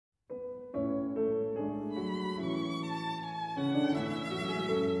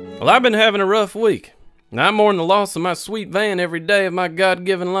Well, I've been having a rough week, and I mourn the loss of my sweet van every day of my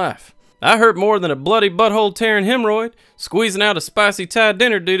God-given life. I hurt more than a bloody butthole-tearing hemorrhoid, squeezing out a spicy Thai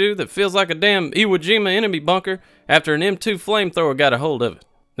dinner doo-doo that feels like a damn Iwo Jima enemy bunker after an M2 flamethrower got a hold of it.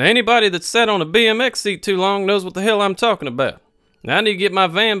 Now, anybody that's sat on a BMX seat too long knows what the hell I'm talking about. Now, I need to get my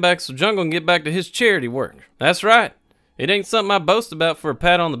van back so Jungle can get back to his charity work. That's right. It ain't something I boast about for a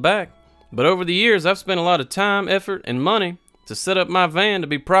pat on the back, but over the years I've spent a lot of time, effort, and money to set up my van to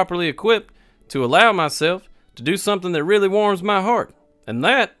be properly equipped to allow myself to do something that really warms my heart, and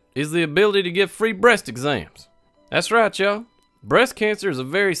that is the ability to get free breast exams. That's right, y'all. Breast cancer is a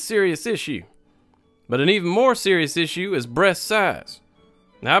very serious issue, but an even more serious issue is breast size.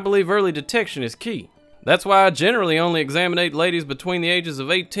 Now, I believe early detection is key. That's why I generally only examinate ladies between the ages of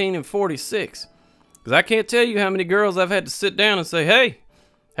 18 and 46, because I can't tell you how many girls I've had to sit down and say, hey,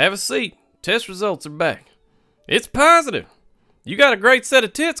 have a seat, test results are back. It's positive. You got a great set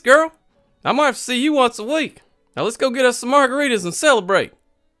of tits, girl. I might have to see you once a week. Now let's go get us some margaritas and celebrate.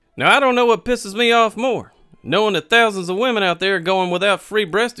 Now I don't know what pisses me off more, knowing that thousands of women out there are going without free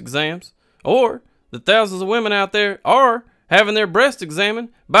breast exams, or that thousands of women out there are having their breast examined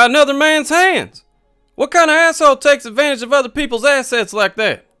by another man's hands. What kind of asshole takes advantage of other people's assets like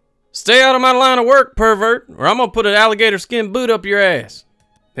that? Stay out of my line of work, pervert, or I'm gonna put an alligator skin boot up your ass.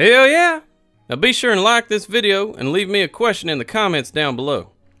 Hell yeah! Now be sure and like this video and leave me a question in the comments down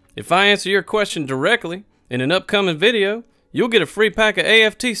below. If I answer your question directly in an upcoming video, you'll get a free pack of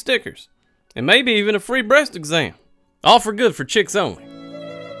AFT stickers, and maybe even a free breast exam. All for good for chicks only.